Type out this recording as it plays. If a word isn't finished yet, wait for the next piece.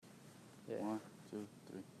Yeah. 1, 2,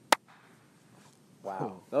 3.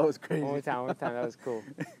 Wow. That was crazy. One more time. That was cool.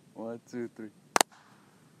 1, 2, 3.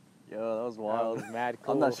 Yo, that was wild. That was mad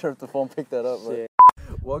cool. I'm not sure if the phone picked that up, Shit.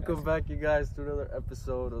 but welcome back, you guys, to another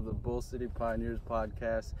episode of the Bull City Pioneers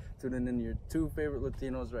podcast. Tuning in your two favorite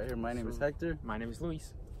Latinos right here. My name is Hector. My name is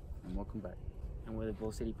Luis. And welcome back. And we're the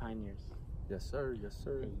Bull City Pioneers. Yes, sir. Yes,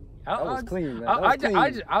 sir. That was clean, man.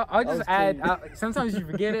 I'll just add. Sometimes you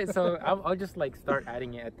forget it, so I'll just like start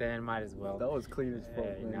adding it at the end. Might as well. That was clean as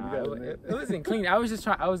fuck, man. No, it wasn't clean. I was just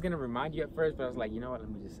trying. I was gonna remind you at first, but I was like, you know what? Let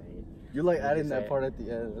me just say it. You like adding that part at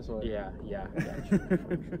the end. That's why. Yeah. True.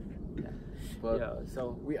 Yeah. But yeah,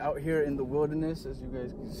 so we out here in the wilderness, as you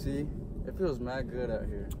guys can see. It feels mad good out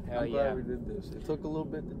here. Hell I'm glad we did this. It took a little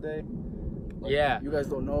bit today. Like, yeah. You guys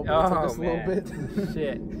don't know, but it took us a little bit.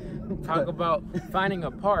 Shit. Talk about finding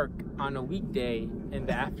a park on a weekday in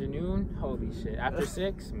the afternoon. Holy shit. After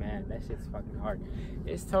 6, man, that shit's fucking hard.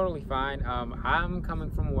 It's totally fine. I'm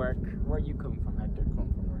coming from work. Where are you coming from, Hector?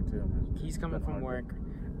 Coming from work too, man. He's coming from work.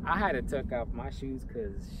 I had to tuck off my shoes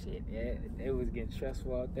because shit, it was getting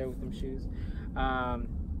stressful out there with them shoes.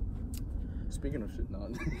 Speaking of shit, no,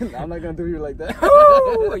 I'm not gonna do you like that.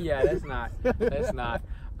 Oh yeah, that's not.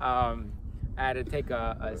 I had to take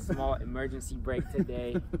a small emergency break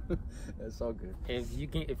today. That's all good.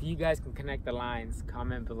 If you guys can connect the lines,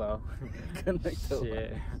 comment below. Connect the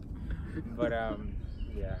shit. lines. But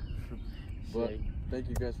yeah. But shit. thank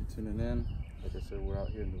you guys for tuning in. Like I said, we're out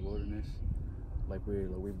here in the wilderness. Like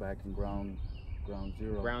we back in ground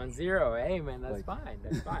zero. Ground zero. Hey man, that's fine.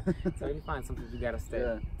 That's fine. It's totally fine. Sometimes you gotta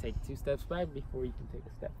take 2 steps back before you can take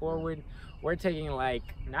a step forward. We're taking like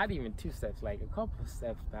not even 2 steps, like a couple of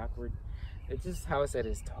steps backward. It's just how I said,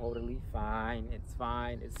 it's totally fine. It's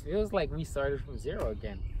fine. It feels like we started from zero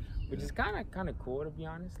again, which is kind of cool, to be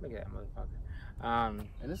honest. Look at that motherfucker.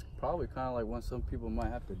 And it's probably kind of like one some people might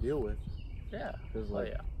have to deal with. Yeah. Because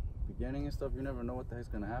beginning and stuff, you never know what the heck's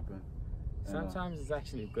gonna happen. Sometimes it's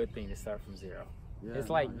actually a good thing to start from zero. Yeah, it's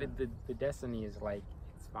like the destiny is like,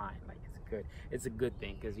 it's fine, like it's good. It's a good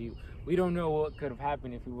thing because we don't know what could have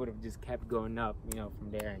happened if we would have just kept going up, from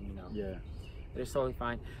there, and Yeah. It's totally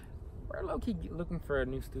fine. We're low-key looking for a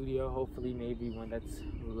new studio. Hopefully, maybe one that's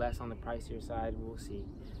less on the pricier side. We'll see.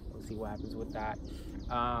 We'll see what happens with that.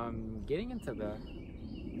 Getting into the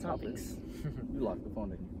topics. You locked the phone,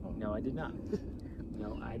 didn't you? Oh. No, I did not.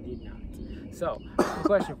 No, I did not. So, I have a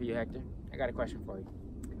question for you, Hector. I got a question for you.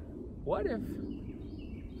 What if,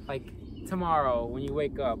 like, tomorrow when you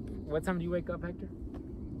wake up, what time do you wake up, Hector?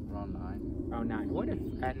 Around 9. Around 9. What if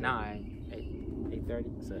at 9,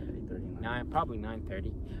 8:30? It's at 8:30. 9, probably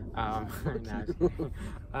 9:30.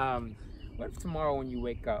 What if tomorrow when you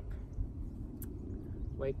wake up,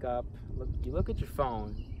 you look at your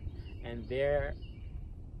phone, and there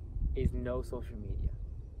is no social media.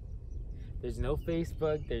 There's no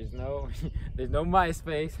Facebook. There's no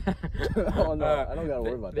MySpace. Oh no, I don't gotta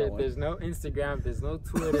worry about that one. There's no Instagram. There's no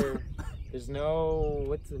Twitter. There's no,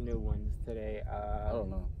 what's the new ones today? I don't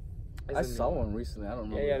know. I saw one recently. I don't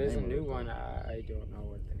know. Yeah, there's a new one. I don't know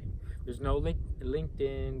what the name. There's no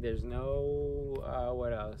LinkedIn. There's no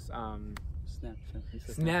what else? Snapchat.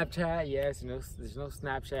 Snapchat. Yes. There's no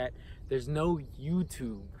Snapchat. There's no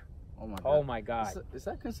YouTube. Oh my God. Oh my God. Is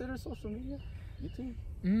that considered social media? YouTube?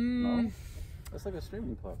 No. That's like a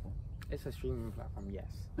streaming platform. It's a streaming platform,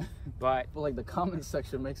 yes. But like the comment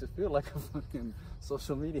section makes it feel like a fucking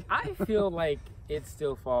social media. I feel like it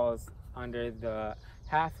still falls under the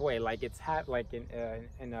halfway, like it's like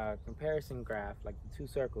in a comparison graph, like the 2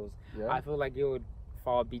 circles. Yeah. I feel like it would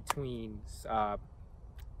fall between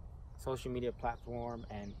social media platform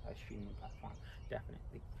and a streaming platform,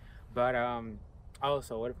 definitely. But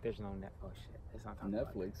also, what if there's no Netflix? Shit, it's not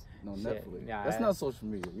Netflix. No shit. Netflix. Yeah, that's not social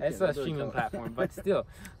media. That's a streaming platform, but still,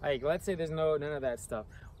 like, let's say there's none of that stuff.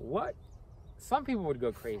 Some people would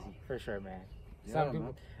go crazy for sure, man. Some people,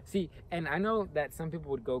 man. See, and I know that some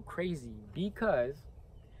people would go crazy because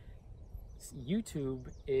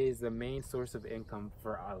YouTube is the main source of income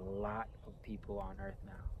for a lot of people on Earth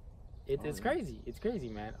now. It's crazy. It's crazy,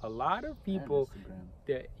 man. A lot of people,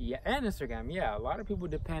 and Instagram, yeah. A lot of people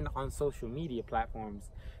depend on social media platforms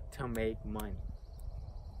to make money.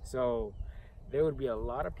 So there would be a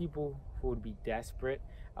lot of people who would be desperate.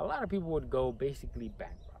 A lot of people would go basically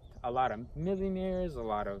bankrupt. A lot of millionaires, a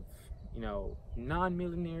lot of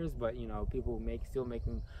non-millionaires, but people still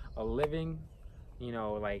making a living.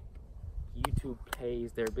 Like YouTube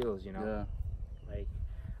pays their bills. Yeah. Like.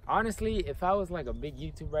 Honestly, if I was like a big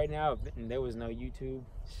YouTube right now and there was no YouTube,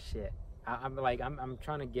 shit, I'm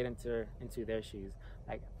trying to get into their shoes.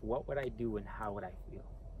 Like, what would I do and how would I feel?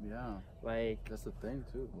 Yeah. Like that's the thing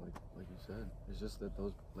too. Like you said, it's just that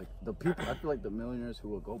those like the people. I feel like the millionaires who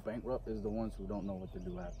will go bankrupt is the ones who don't know what to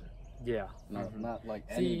do after. Yeah. Not like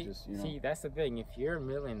any just See, that's the thing. If you're a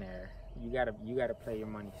millionaire, you gotta play your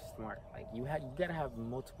money smart. Like you gotta have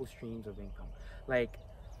multiple streams of income, like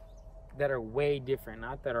that are way different,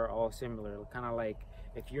 not that are all similar. Kind of like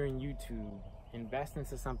if you're in YouTube, invest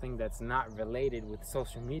into something that's not related with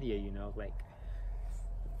social media. You know, like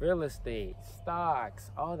real estate, stocks,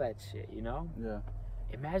 all that shit. You know. Yeah.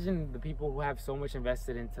 Imagine the people who have so much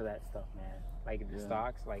invested into that stuff, man. Like the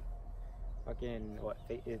stocks, like. Fucking what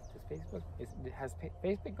is Facebook? Has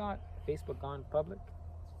Facebook gone public?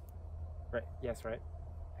 Right. Yes. Right.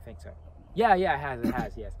 I think so. Yeah. It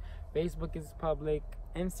has. Yes. Facebook is public.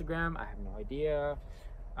 Instagram, I have no idea.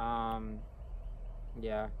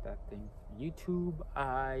 Yeah, that thing. YouTube,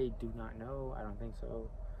 I do not know. I don't think so.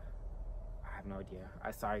 I have no idea.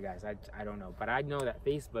 Sorry guys. I don't know. But I know that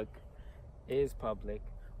Facebook is public,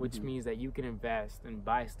 which means that you can invest and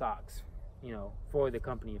buy stocks, you know, for the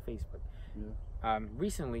company of Facebook. Yeah.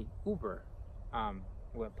 Recently Uber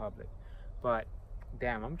went public, but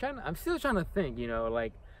damn, I'm still trying to think, you know,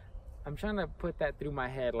 like I'm trying to put that through my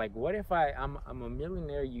head, like what if I'm a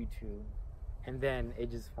millionaire YouTube and then it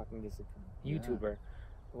just fucking disappears. YouTuber,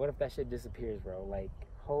 what if that shit disappears, bro? Like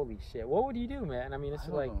holy shit, what would you do, man? I mean, it's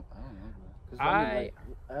like I don't know, bro. 'Cause I mean, like,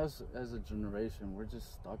 as a generation, we're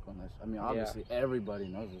just stuck on this. I mean, obviously everybody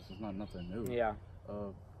knows this. It's not nothing new. Yeah.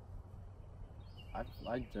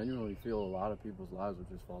 I genuinely feel a lot of people's lives would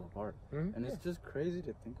just fall apart, and it's just crazy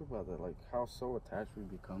to think about that. Like how so attached we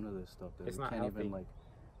become to this stuff that it's we not can't healthy.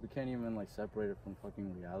 we can't even like separate it from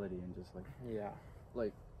fucking reality and just like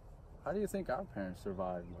like how do you think our parents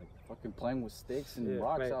survived? Like fucking playing with sticks and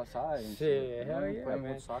rocks outside and shit. Hell yeah, playing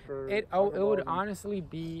man. with soccer. It would honestly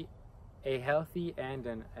be a healthy and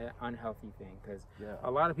an unhealthy thing, because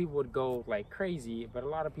a lot of people would go like crazy, but a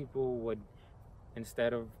lot of people would,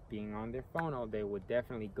 instead of being on their phone all day, would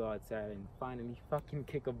definitely go outside and finally fucking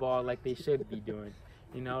kick a ball like they should be doing.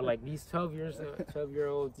 You know, like these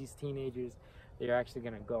 12-year-olds, these teenagers, they're actually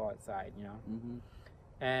gonna go outside, you know.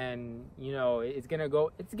 And you know, it's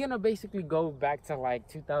gonna basically go back to like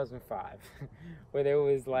 2005, where there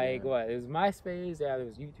was like what? It was MySpace, there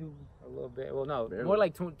was YouTube a little bit. Well, no, more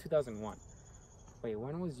like 2001. Wait,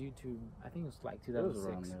 when was YouTube? I think it was like 2006. It was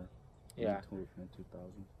around there. Yeah. In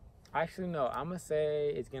 2000. Actually, no. I'm gonna say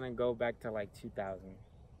it's gonna go back to like 2000,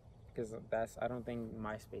 because I don't think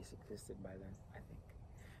MySpace existed by then. I think,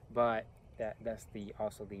 but that's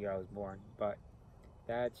also the year I was born. But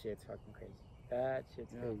that shit's fucking crazy. That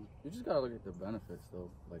shit's crazy. You just gotta look at the benefits, though.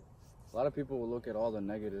 Like a lot of people will look at all the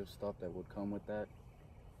negative stuff that would come with that,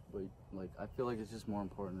 but like I feel like it's just more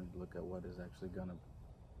important to look at what is actually gonna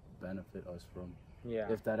benefit us from.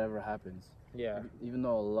 If that ever happens. Even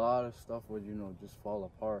though a lot of stuff would, you know, just fall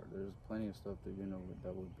apart, there's plenty of stuff that, you know,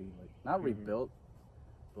 that would be like not rebuilt,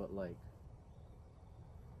 but like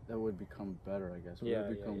that would become better, I guess. Would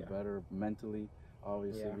become better mentally,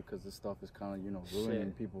 obviously, because this stuff is kind of, you know,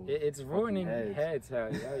 ruining people. It's ruining heads.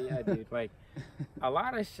 Hell yeah, dude. Like a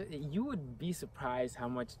lot of shit. You would be surprised how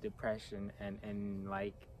much depression and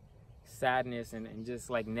like sadness and just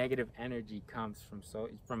like negative energy comes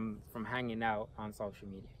from hanging out on social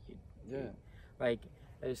media. Like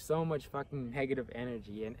there's so much fucking negative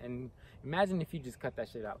energy, and imagine if you just cut that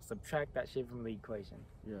shit out, subtract that shit from the equation.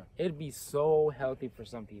 It'd be so healthy for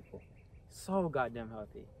some people, so goddamn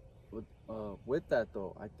healthy. With that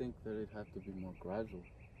though, I think that it'd have to be more gradual,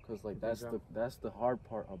 because like that's the hard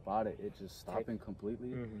part about it. It's just stopping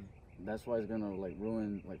completely. That's why it's gonna like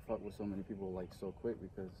ruin, like fuck with so many people like so quick,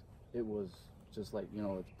 because it was just like, you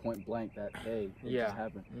know, it's point blank that day. It just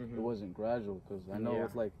happened. It wasn't gradual, because I know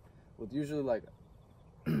with usually like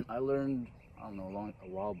I learned, I don't know, a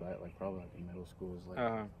while back, like probably like in middle school, is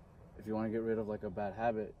like if you want to get rid of like a bad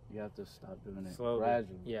habit, you have to stop doing it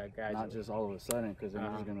gradually. Gradually. Not just all of a sudden, because then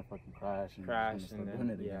you're just gonna fucking crash and start doing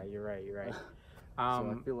it again. You're right. So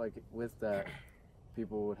I feel like with that,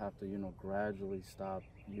 people would have to, you know, gradually stop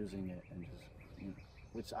using it and just, you know,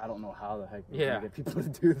 which I don't know how the heck we're gonna get people to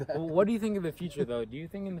do that. Well, what do you think of the future, though? Do you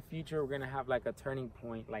think in the future we're gonna have like a turning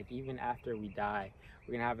point, like even after we die,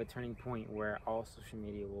 we're gonna have a turning point where all social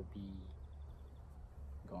media will be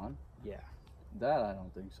gone? Yeah. That I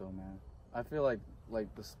don't think so, man. I feel like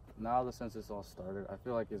this now, since it's all started, I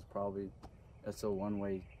feel like it's a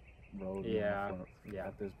one-way road.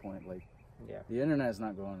 At this point, like the internet's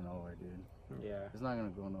not going nowhere, dude. It's not gonna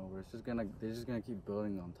go nowhere. They're just gonna keep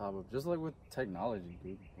building on top of, just like with technology,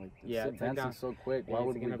 dude. Like it's advancing so quick. Why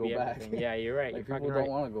would we go back? Yeah, you're right. Like people don't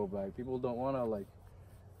want to go back. People don't want to like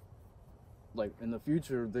like in the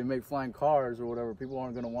future they make flying cars or whatever, people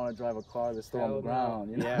aren't gonna want to drive a car that's still on the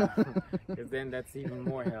ground. You know? Yeah, because then that's even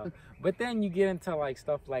more hell. But then you get into like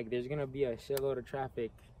stuff like there's gonna be a shitload of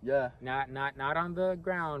traffic. Yeah. Not on the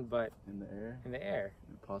ground, but in the air. In the air.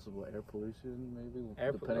 Possible air pollution, maybe,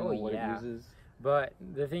 depending on what it uses. But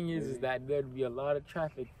the thing is that there'd be a lot of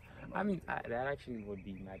traffic. I mean, that actually would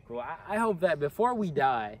be mad cool. I hope that before we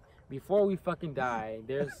fucking die,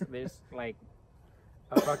 there's like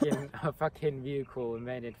a fucking vehicle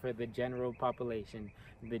invented for the general population,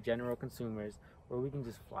 the general consumers, where we can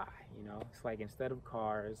just fly, you know? It's like instead of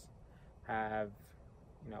cars, have,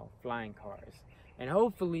 you know, flying cars. And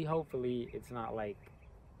hopefully it's not like,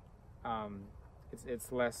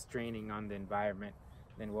 it's less straining on the environment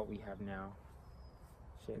than what we have now.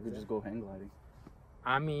 Shit, you could just go hang gliding.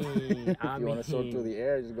 I mean, if you want to soar through the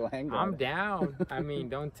air, just go hang glide. I'm down. I mean,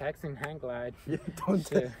 don't text and hang glide. Yeah, don't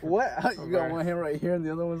text. What? You got one hand right here and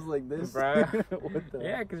the other one's like this? Bruh. What the?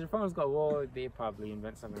 Yeah, because your phone's got, well, they probably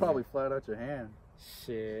invent something. Probably fly it out your hand.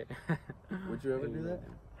 Shit. Would you ever do that?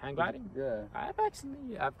 Hang gliding? Yeah.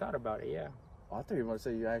 I've thought about it, yeah. Oh, I thought you were going to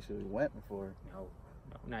say you actually went before. No,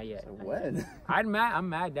 not yet. So when? I'm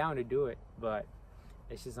mad down to do it, but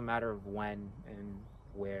it's just a matter of when and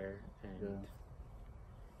where and... Yeah.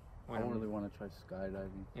 I don't really want to try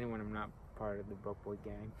skydiving. And when I'm not part of the broke boy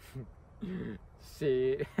gang.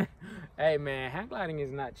 Shit. Hey man, hang gliding is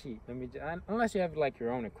not cheap. Unless you have like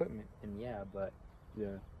your own equipment, and yeah, but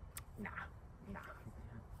yeah, nah.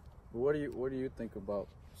 But what do you think about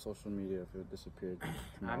social media if it disappeared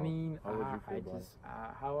tomorrow? I mean, how would you feel about it?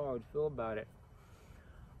 How I would feel about it.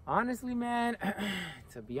 Honestly, man,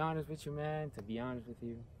 to be honest with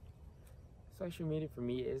you, social media for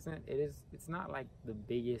me it's not like the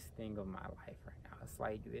biggest thing of my life right now. It's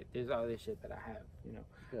like there's other shit that I have, you know.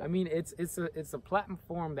 Yeah. I mean, it's a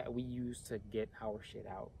platform that we use to get our shit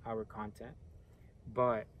out, our content.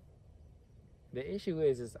 But the issue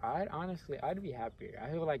is I'd be happier.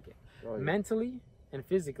 I feel like mentally and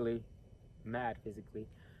physically,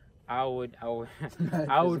 I would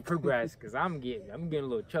progress, because I'm getting a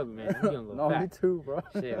little chubby, man. I'm getting a little fat. Me too, bro.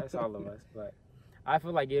 Shit, that's all of us. But I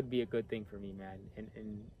feel like it'd be a good thing for me, man.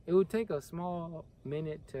 And it would take a small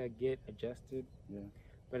minute to get adjusted. Yeah.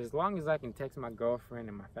 But as long as I can text my girlfriend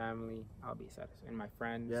and my family, I'll be satisfied. And my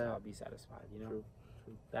friends, I'll be satisfied, you know? True.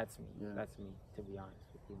 That's me. Yeah. That's me, to be honest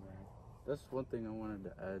with you, man. That's one thing I wanted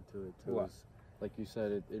to add to it, too. What? Is, like you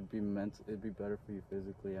said, it'd be better for you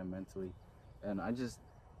physically and mentally. And I just,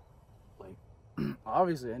 like,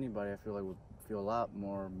 obviously anybody I feel like would feel a lot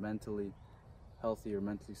more mentally healthy or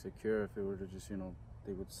mentally secure if it were to just, you know,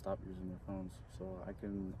 they would stop using their phones. So I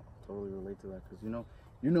can totally relate to that, because you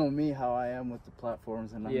know me, how I am with the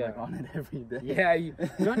platforms, and I'm like on it every day. Yeah,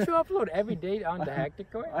 don't you upload every day on the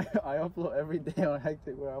Hectic Core? I upload every day on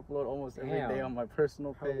Hectic Core. I upload almost every day on my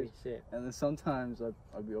personal page. Holy shit. And then sometimes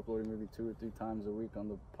I'll be uploading maybe 2 or 3 times a week on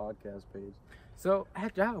the podcast page. So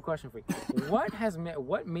Hector, I have a question for you.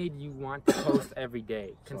 What made you want to post every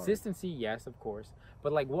day? Consistency, yes, of course,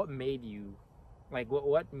 but like what made you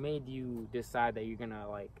decide that you're gonna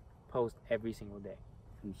like post every single day?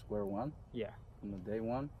 From square one? Yeah. From the day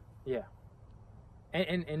one? Yeah.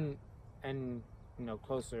 And you know,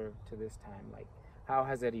 closer to this time, like how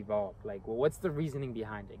has it evolved? Like, well, what's the reasoning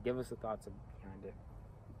behind it? Give us the thoughts behind it.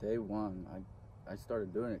 Day one, I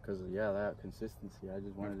started doing it because of that consistency. I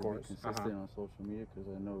just wanted to be consistent on social media, because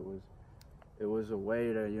I know it was a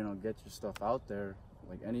way to, you know, get your stuff out there.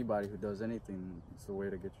 Like anybody who does anything, it's a way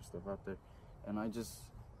to get your stuff out there. And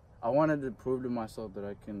I wanted to prove to myself that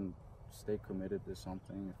I can stay committed to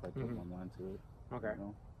something if I put my mind to it. Okay. You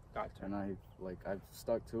know? Gotcha. And I've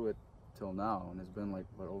stuck to it till now, and it's been like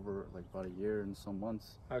over about a year and some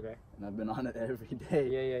months. Okay. And I've been on it every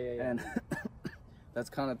day. Yeah. And that's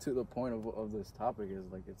kind of to the point of this topic,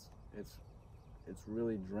 is like it's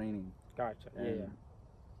really draining. Gotcha. And yeah.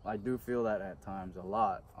 I do feel that at times, a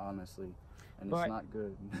lot, honestly, and it's not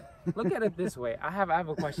good. Look at it this way. I have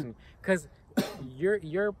a question, because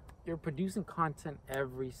you're producing content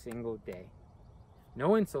every single day.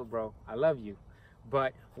 No insult, bro. I love you,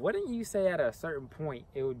 but wouldn't you say at a certain point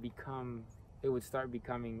it would start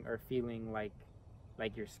becoming or feeling like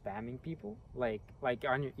you're spamming people, like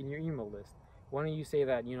in your email list? Why don't you say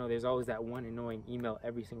that, you know, there's always that one annoying email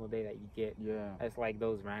every single day that you get? Yeah. It's like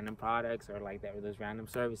those random products, or like that, or those random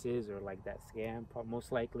services, or like that scam,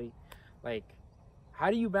 most likely. Like, how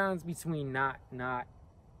do you balance between not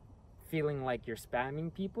feeling like you're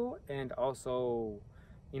spamming people and also,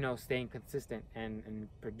 you know, staying consistent and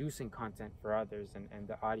producing content for others and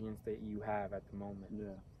the audience that you have at the moment?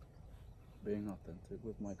 Yeah. being authentic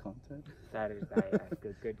with my content. That is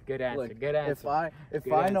good answer. Like, good answer. If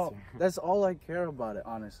Good I know, answer. that's all I care about it.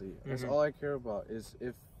 Honestly, that's Mhm. all I care about is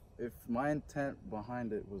if my intent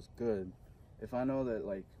behind it was good. If I know that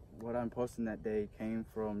like what I'm posting that day came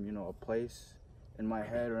from a place in my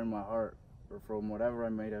head or in my heart or from whatever I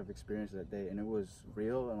may have experienced that day, and it was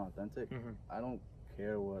real and authentic, Mhm. I don't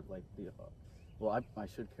care what like the well, I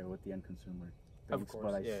should care what the end consumer Of thinks, course,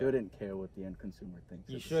 but I yeah. shouldn't care what the end consumer thinks.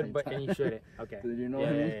 You at the should, same but time. and you shouldn't. Okay. You know yeah,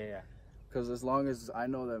 what I mean? Yeah. Because as long as I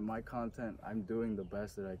know that my content, I'm doing the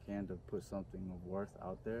best that I can to put something of worth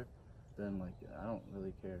out there, then like I don't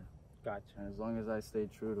really care. Gotcha. And as long as I stay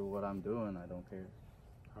true to what I'm doing, I don't care.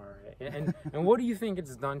 All right. And what do you think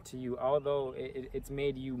it's done to you? Although it's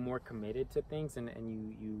made you more committed to things and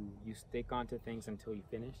you stick onto things until you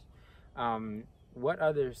finish. What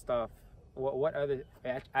other stuff? What other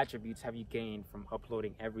attributes have you gained from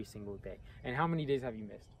uploading every single day? And how many days have you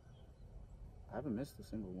missed? I haven't missed a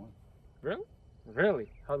single one. Really? Really?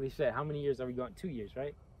 Holy shit! How many years are we going? 2 years,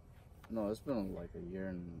 right? No, it's been like a year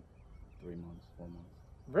and 3 months, 4 months.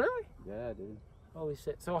 Really? Yeah, dude. Holy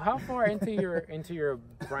shit! So how far into your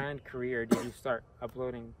brand career did you start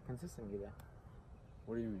uploading consistently then?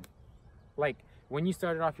 What do you mean? Like when you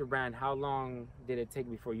started off your brand, how long did it take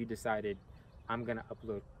before you decided I'm gonna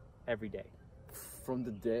upload every day? From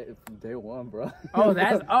day one, bro.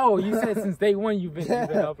 Oh, you said since day one you've been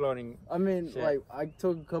uploading. I mean, shit. like I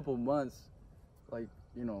took a couple months, like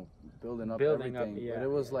building up everything. Yeah, but it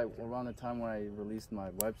was around the time when I released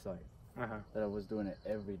my website Uh-huh. that I was doing it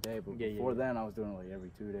every day. But Yeah, before yeah. then, I was doing it like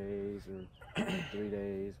every 2 days or 3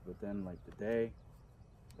 days. But then, like the day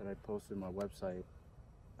that I posted my website,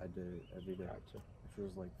 I did it every day, Gotcha. which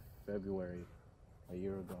was like February a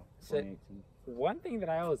year ago, So- 2018. One thing that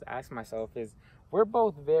I always ask myself is, we're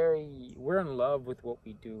in love with what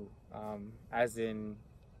we do, as in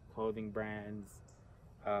clothing brands,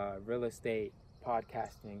 real estate,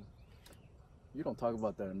 podcasting. You don't talk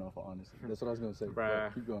about that enough, honestly. That's what I was gonna say.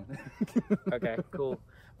 Bruh. Keep going. Okay, cool.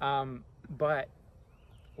 But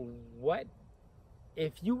what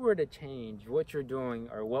if you were to change what you're doing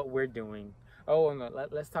or what we're doing? Oh, no,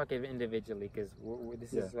 let's talk individually because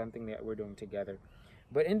this is something that we're doing together.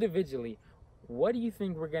 But individually, what do you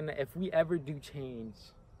think if we ever do change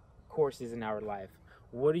courses in our life,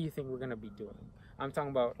 what do you think we're gonna be doing? I'm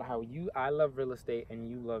talking about how I love real estate and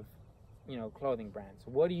you love, clothing brands.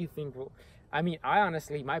 What do you think? I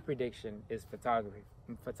honestly, my prediction is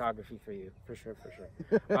photography for you, for sure.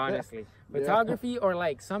 Honestly, photography or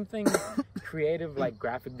like something creative like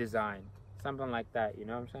graphic design, something like that. You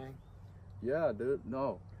know what I'm saying? Yeah, dude.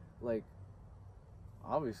 No, like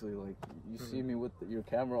obviously, like you see me with your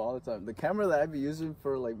camera all the time. The camera that I be using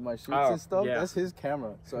for like my shoots and stuff, that's his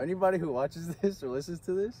camera. So anybody who watches this or listens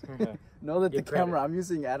to this, know that the camera I'm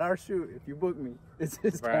using at our shoot, if you book me, it's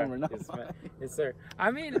his camera, not mine. Yes, sir.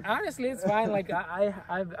 Honestly, it's fine. Like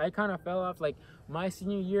I kind of fell off. Like my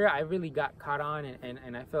senior year, I really got caught on,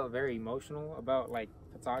 and I felt very emotional about like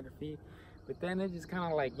photography. But then it just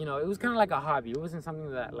kind of like, it was kind of like a hobby. It wasn't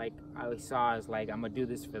something that like I saw as like, I'm going to do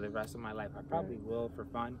this for the rest of my life. I probably will for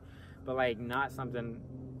fun, but like not something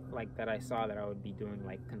like that I saw that I would be doing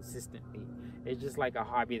like consistently. It's just like a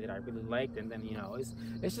hobby that I really liked. And then,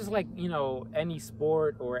 it's just like, any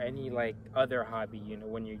sport or any like other hobby,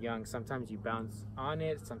 when you're young, sometimes you bounce on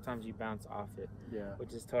it, sometimes you bounce off it. Yeah.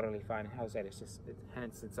 Which is totally fine. How said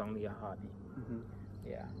hence it's only a hobby. Mm-hmm.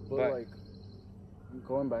 Yeah. But like,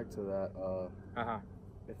 going back to that,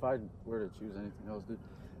 if I were to choose anything else,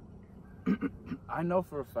 dude, I know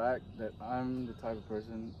for a fact that I'm the type of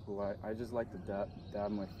person who I just like to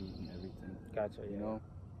dab my feet in everything. Gotcha. You know,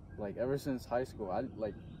 like ever since high school,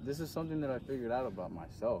 this is something that I figured out about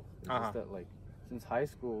myself. It's just that like since high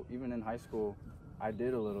school, even in high school, I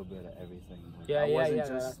did a little bit of everything. Like, I wasn't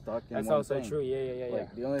just stuck in one thing. That's also true. Yeah.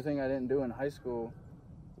 The only thing I didn't do in high school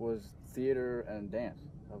was theater and dance.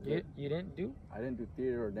 You didn't do? I didn't do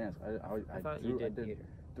theater or dance. I thought you did theater.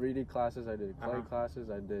 3D classes. I did clay classes.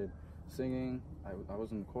 I did singing. I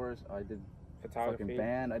was in the chorus. I did photography. Fucking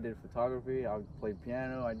band. I did photography. I played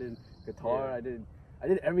piano. I did guitar. Yeah. I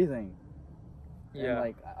did everything. Yeah. And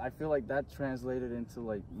like I feel like that translated into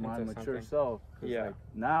like my mature self. Yeah. Like,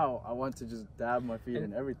 now I want to just dab my feet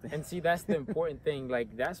in everything. And see, that's the important thing.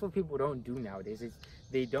 Like that's what people don't do nowadays. Is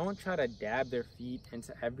they don't try to dab their feet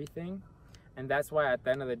into everything. And that's why at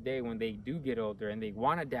the end of the day, when they do get older and they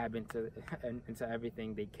want to dab into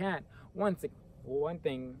everything, they can't. One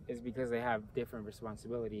thing is because they have different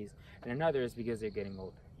responsibilities, and another is because they're getting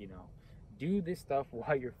older. Do this stuff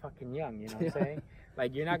while you're fucking young. You know what I'm saying?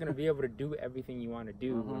 Like you're not gonna be able to do everything you want to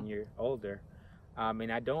do when you're older.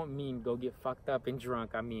 And I don't mean go get fucked up and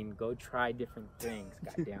drunk. I mean go try different things.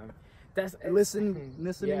 Goddamn. That's listening,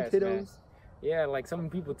 yes, kiddos. Man. Yeah, like some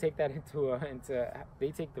people take that into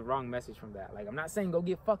they take the wrong message from that. Like I'm not saying go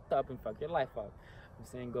get fucked up and fuck your life up. I'm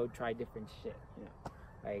saying go try different shit. You know,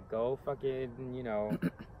 like go fucking, you know,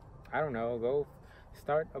 I don't know, go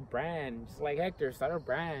start a brand, just like Hector, start a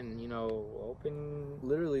brand, you know, open.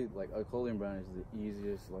 Literally, like a clothing brand is the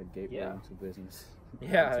easiest like gateway into business.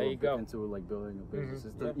 Yeah, there you go. Into like building a business,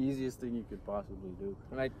 it's the easiest thing you could possibly do.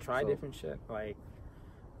 Like try different shit, like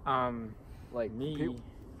me.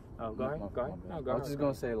 Oh, go ahead. Go ahead. No, go I was just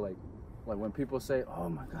gonna say like when people say, "Oh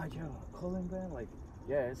my God, you're a clothing brand," like,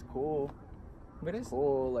 yeah, it's cool, but it's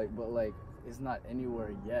cool, like, but like it's not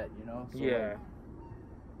anywhere yet, you know. So, yeah.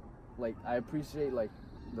 Like I appreciate like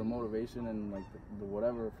the motivation and like the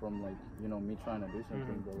whatever from like, you know, me trying to do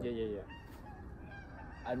something. But like, yeah.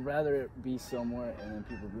 I'd rather it be somewhere and then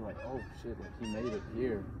people be like, oh shit, like he made it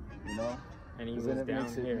here, you know. And he was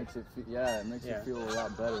down here. Makes it feel a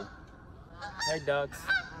lot better. Hey, ducks.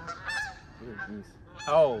 Geese.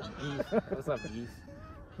 Oh, geese. What's up, geese?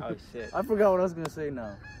 Oh shit. I forgot what I was gonna say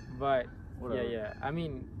now. But whatever. Yeah. I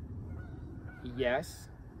mean, yes,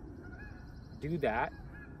 do that.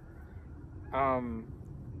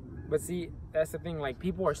 But see, that's the thing. Like,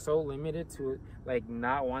 people are so limited to like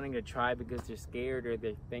not wanting to try because they're scared or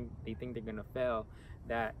they think they're gonna fail.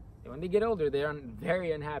 That when they get older, they're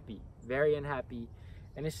very unhappy,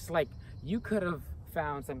 and it's just like you could have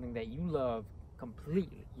found something that you love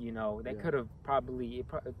completely. You know, that could have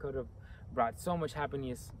it could have brought so much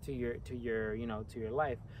happiness to your you know, to your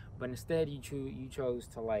life. But instead, you chose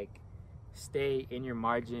to like stay in your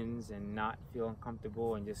margins and not feel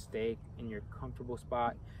uncomfortable and just stay in your comfortable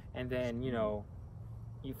spot. And then, you know,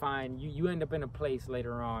 you find you end up in a place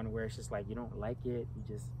later on where it's just like you don't like it, you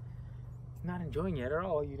just not enjoying it at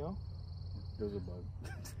all, you know. There's a bug.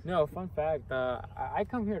 No, fun fact, I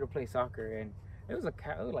come here to play soccer, and it was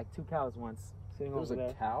like 2 cows once sitting over there. It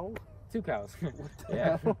was a cow? 2 cows. What the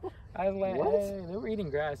yeah. hell? I was like, what? Hey, they were eating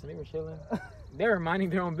grass and they were chilling. They were minding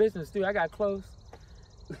their own business too. I got close.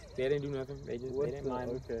 They didn't do nothing. They didn't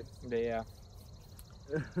mind. Okay. They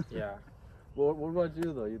yeah. Well, what about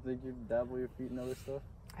you though? You think you dabble your feet in other stuff?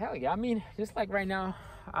 Hell yeah. I mean, just like right now,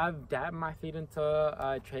 I've dabbed my feet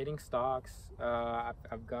into trading stocks.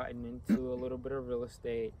 I've gotten into a little bit of real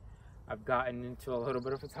estate. I've gotten into a little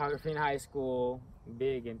bit of photography in high school.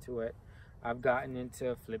 Big into it. I've gotten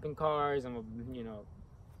into flipping cars. You know,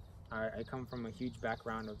 I come from a huge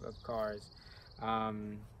background of cars.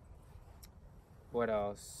 What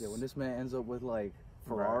else? Yeah, when this man ends up with like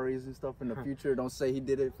Ferraris and stuff in the future, don't say he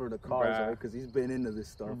did it for the cars, right? Because he's been into this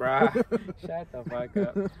stuff. Bruh, shut the fuck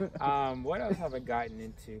up. What else have I gotten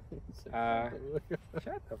into?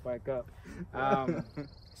 Shut the fuck up.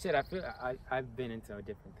 Shit, I feel I've been into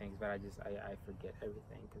different things, but I forget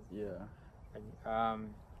everything.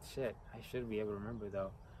 Shit, I should be able to remember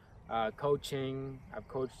though. Coaching, I've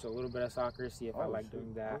coached a little bit of soccer, see if I like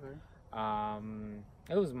doing that. Okay.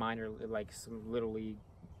 It was minor, like some little league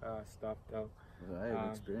stuff though. Hey,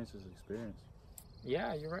 experience is experience.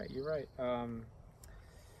 Yeah, you're right.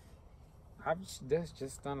 I've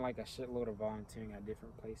just done like a shitload of volunteering at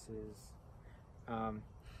different places, and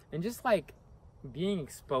just like being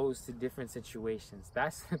exposed to different situations.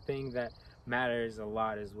 That's the thing that matters a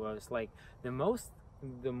lot as well. It's like the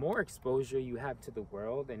more exposure you have to the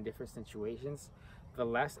world and different situations, the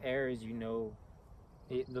less errors you know.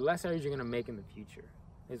 The less errors you're gonna make in the future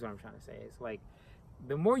is what I'm trying to say. It's like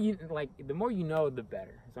the more you know, the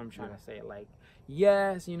better. Is what I'm trying to say. Like,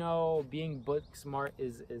 yes, you know, being book smart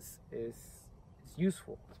is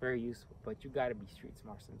useful. It's very useful, but you gotta be street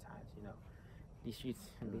smart sometimes. You know, these streets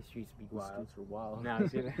be wild. These streets are wild. Nah,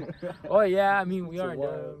 oh yeah, I mean we are in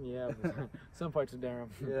Durham. Yeah, but some parts of Durham.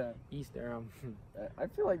 Yeah, East Durham. I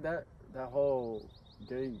feel like that whole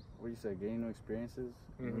getting new experiences,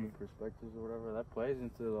 new perspectives or whatever, that plays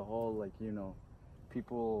into the whole, like, you know,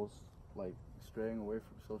 people's like straying away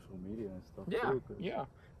from social media and stuff. Yeah, too,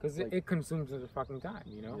 because like, it consumes the fucking time,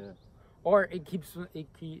 you know. Yeah. Or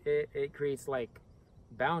it creates like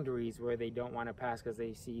boundaries where they don't want to pass because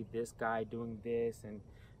they see this guy doing this and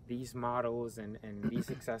these models and these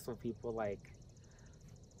successful people. Like,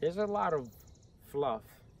 there's a lot of fluff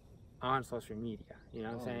on social media. You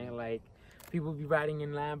know what I'm saying? Like, people be riding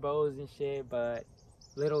in Lambos and shit, but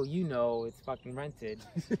little you know, it's fucking rented.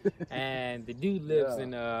 And the dude lives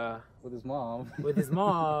in with his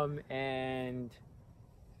mom. And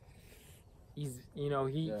he's, you know,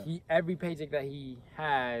 he every paycheck that he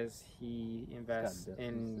has, he invests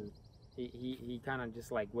in. He kind of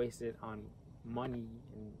just like wastes it on money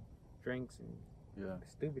and drinks and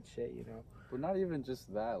stupid shit, you know. But not even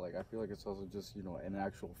just that. Like, I feel like it's also just, you know, an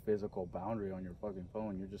actual physical boundary on your fucking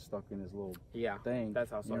phone. You're just stuck in this little thing.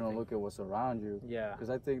 That's also you don't look at what's around you. Yeah. Because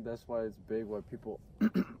I think that's why it's big. Why people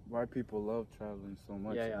love traveling so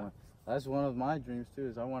much. Yeah. That's one of my dreams too.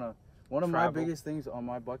 Is I want to. One of my biggest things on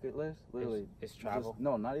my bucket list, literally, is travel.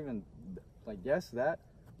 No, not even like yes that,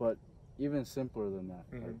 but even simpler than that.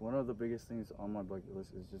 Like one of the biggest things on my bucket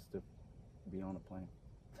list is just to be on a plane.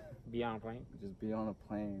 Be on a plane? Just be on a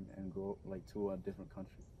plane and go like to a different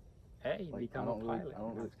country. Hey, like, become a pilot.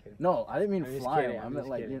 No, I didn't mean fly. I meant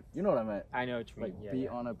like you know what I meant. I know what you mean. Like be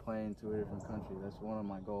on a plane to a different country. That's one of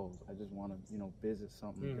my goals. I just want to, you know, visit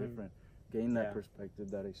something different, gain that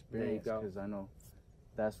perspective, that experience. Because I know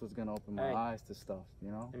that's what's gonna open my eyes to stuff.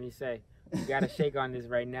 You know. Let me say, you gotta shake on this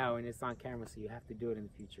right now, and it's on camera, so you have to do it in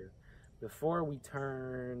the future. Before we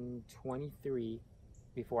turn 23,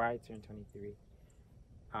 before I turn 23.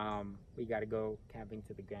 We gotta go camping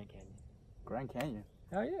to the Grand Canyon. Grand Canyon?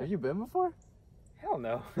 Hell yeah. Have you been before? Hell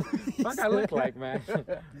no. Fuck I look like, man.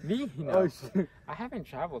 Me, you know. Oh, shit. I haven't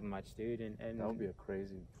traveled much, dude, and that would be a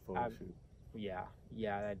crazy photo shoot. Yeah,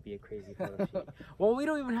 that'd be a crazy photo shoot. Well, we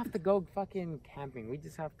don't even have to go fucking camping. We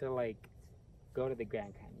just have to like go to the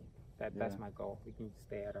Grand Canyon. That's my goal. We can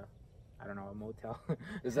stay at a motel.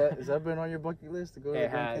 Is that been on your bucket list to go to the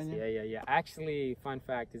Grand Canyon? Yeah. Actually, fun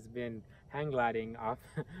fact, it's been hang gliding off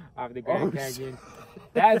the Grand Canyon.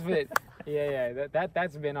 That's been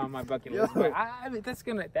that's been on my bucket list. But I mean,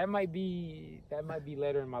 that might be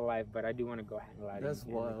later in my life, but I do want to go hang gliding in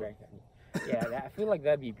the Grand Canyon. Yeah, I feel like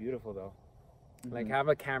that'd be beautiful though. Like have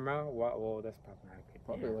a camera. Well, that's probably not good.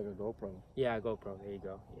 Probably like a GoPro. Yeah, a GoPro. There you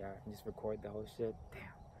go. Yeah, just record the whole shit. Damn.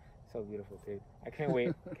 So beautiful, dude. I can't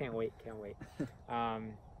wait. Can't wait.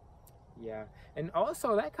 Yeah. And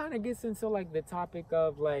also that kind of gets into like the topic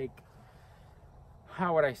of like,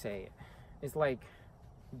 how would I say it? It's like,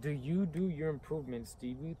 do you do your improvements? Do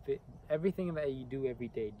you everything that you do every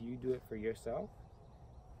day? Do you do it for yourself?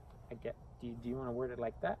 Do you want to word it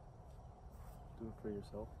like that? Do it for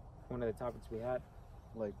yourself. One of the topics we had.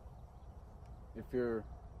 Like, if you're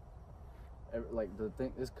like the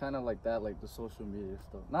thing, it's kind of like that, like the social media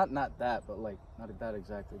stuff. Not that, but like not that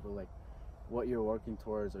exactly, but like what you're working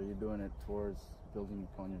towards. Are you doing it towards building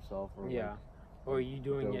upon yourself, or or are you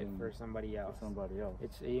doing it for somebody else? For somebody else.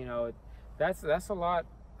 It's that's a lot.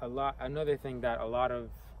 Another thing that a lot of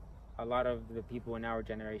the people in our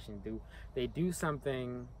generation do. They do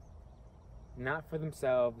something not for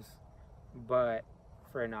themselves, but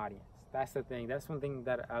for an audience. That's the thing. That's one thing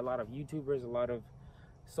that a lot of YouTubers, a lot of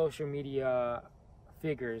social media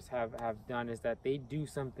figures have done, is that they do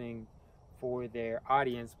something for their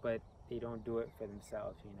audience, but they don't do it for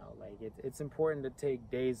themselves. You know, like it's important to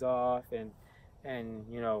take days off and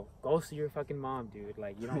you know, go see your fucking mom, dude.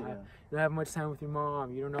 Like you don't have much time with your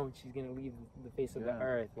mom. You don't know when she's gonna leave the face of the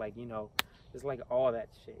earth. Like, you know, it's like all that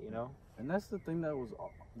shit, you know. And that's the thing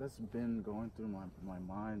that's been going through my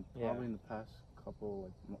mind probably in the past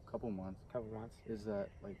couple months. Is that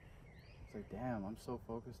like, it's like, damn, I'm so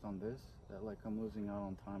focused on this that like I'm losing out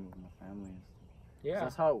on time with my family and stuff. Yeah. So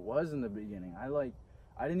that's how it was in the beginning. I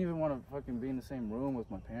didn't even want to fucking be in the same room with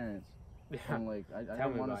my parents. I'm like, I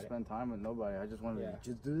didn't want to spend time with nobody. I just wanted to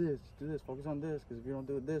just do this, focus on this, because if you don't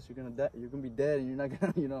do this, you're gonna be dead, and you're not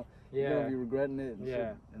gonna, you know, you're gonna be regretting it. And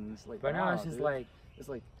shit. And it's like, but now it's just like,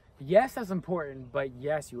 yes, that's important, but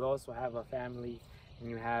yes, you also have a family, and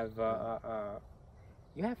you have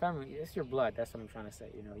family. It's your blood. That's what I'm trying to say.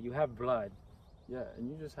 You know, you have blood. Yeah, and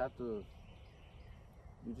you just have to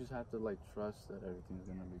like trust that everything's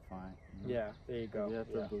gonna be fine. You know? Yeah, there you go. You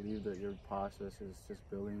have to believe that your process is just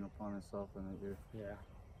building upon itself, and that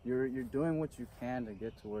you're you're doing what you can to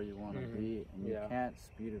get to where you want to be, and you can't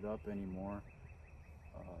speed it up anymore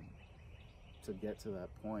to get to that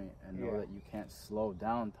point, and know that you can't slow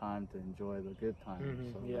down time to enjoy the good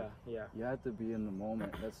times. So you have to be in the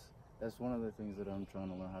moment. That's one of the things that I'm trying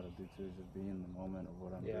to learn how to do too, is just be in the moment of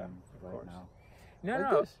what I'm doing right now.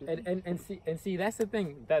 No, and see that's the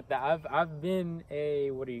thing that I've been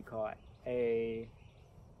a, what do you call it,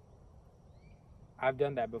 I've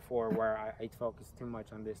done that before, where I focus too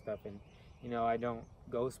much on this stuff, and you know, I don't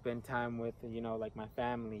go spend time with, you know, like my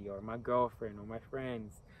family or my girlfriend or my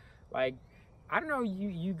friends. Like, I don't know,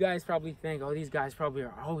 you guys probably think, oh, these guys probably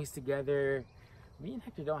are always together. Me and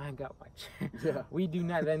Hector don't hang out much. Yeah. We do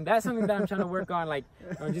not. And that's something that I'm trying to work on, like,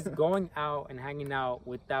 you know, just going out and hanging out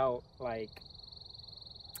without the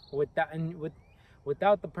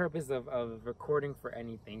purpose of recording for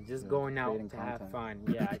anything, just going out to have fun.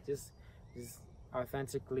 Yeah, just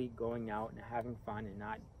authentically going out and having fun, and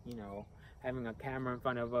not, you know, having a camera in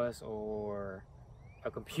front of us, or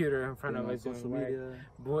a computer in front of us doing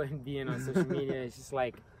work, being on social media. It's just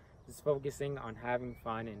like just focusing on having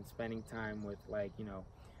fun and spending time with, like, you know,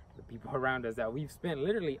 the people around us that we've spent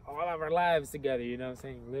literally all of our lives together. You know what I'm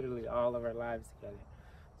saying? Literally all of our lives together.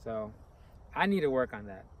 So I need to work on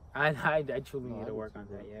that. I truly need to work on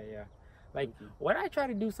that. Yeah. Like, what I try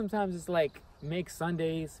to do sometimes is like make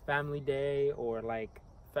Sundays family day, or like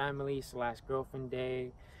family/girlfriend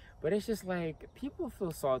day. But it's just like people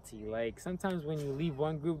feel salty. Like sometimes when you leave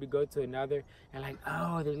one group to go to another, and like,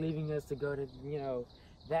 oh, they're leaving us to go to, you know,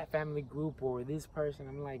 that family group or this person.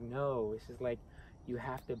 I'm like, no. It's just like you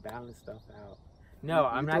have to balance stuff out. No,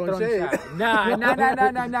 I'm not throwing shots. No.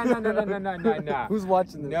 Who's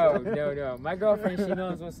watching this? No. My girlfriend, she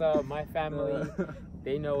knows what's up. My family,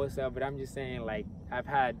 they know what's up. But I'm just saying, like, I've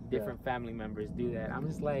had different family members do that. I'm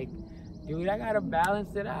just like, dude, I gotta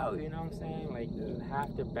balance it out. You know what I'm saying? Like, you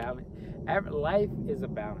have to balance. Life is a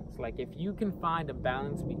balance. Like, if you can find a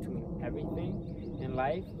balance between everything in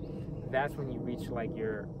life, that's when you reach like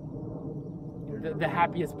the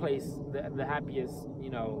happiest place, the happiest,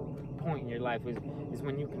 you know, point in your life is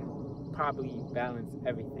when you can probably balance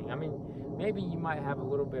everything. I mean, maybe you might have a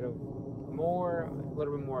little bit more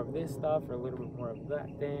of this stuff or a little bit more of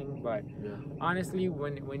that thing, but honestly,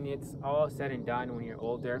 when it's all said and done, when you're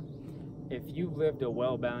older, if you've lived a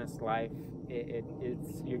well-balanced life,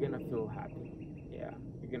 it's you're gonna feel happy. Yeah,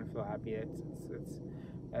 you're gonna feel happy.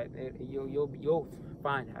 You'll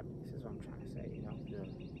find happiness. Is what I'm trying to say. You know. Yeah.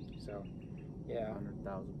 So, yeah.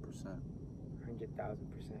 100,000%.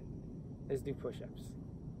 100,000%. Let's do push-ups.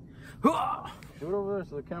 Do it over there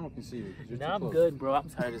so the camera can see you. No, I'm good, bro. I'm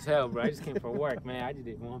tired as hell, bro. I just came from work, man. I just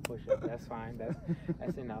did one push-up. That's fine.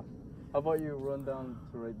 That's enough. How about you run down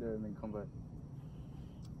to right there and then come back?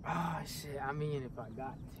 Oh, shit. I mean, if I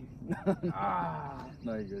got to.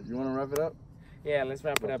 No, you're good. You want to wrap it up? Yeah, let's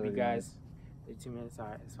wrap it up, you guys. 2 minutes. All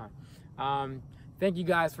right, it's fine. Thank you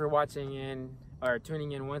guys for watching in or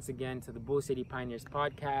tuning in once again to the Bull City Pioneers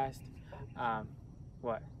podcast.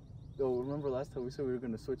 What? Oh, remember last time we said we were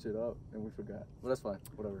going to switch it up and we forgot. Well, that's fine.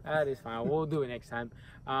 Whatever. That is fine. We'll do it next time.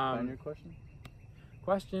 Pioneer question?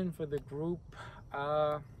 Question for the group.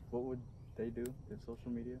 What would they do if social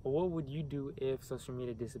media? What would you do if social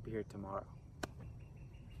media disappeared tomorrow?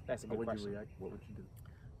 That's a good question. How would you react? What would you do?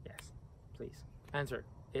 Yes. Please. Answer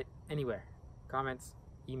it anywhere. Comments,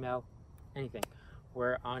 email, anything.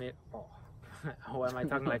 We're on it all. Why am I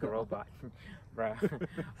talking like a robot? Bruh.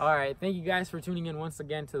 All right. Thank you guys for tuning in once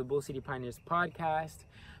again to the Bull City Pioneers podcast.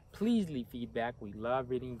 Please leave feedback. We love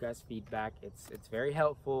reading you guys' feedback. It's very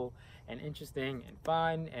helpful and interesting and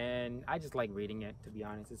fun. And I just like reading it, to be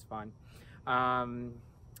honest. It's fun.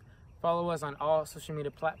 Follow us on all social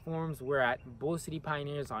media platforms. We're at Bull City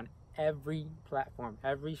Pioneers on every platform,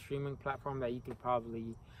 every streaming platform that you could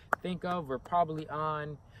probably think of. We're probably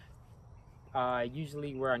on.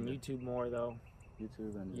 Usually we're on YouTube more though.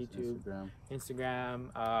 YouTube and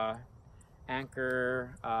Instagram,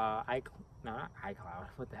 Anchor, not iCloud.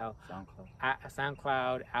 What the hell?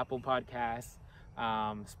 SoundCloud, Apple Podcasts,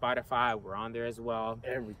 Spotify. We're on there as well.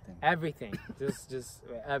 Everything. just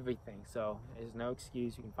everything. So there's no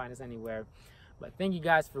excuse. You can find us anywhere. But thank you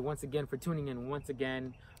guys for once again for tuning in once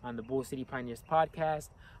again on the Bull City Pioneers podcast.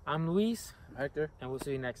 I'm Luis. I'm Hector. And we'll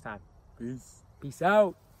see you next time. Peace. Peace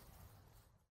out.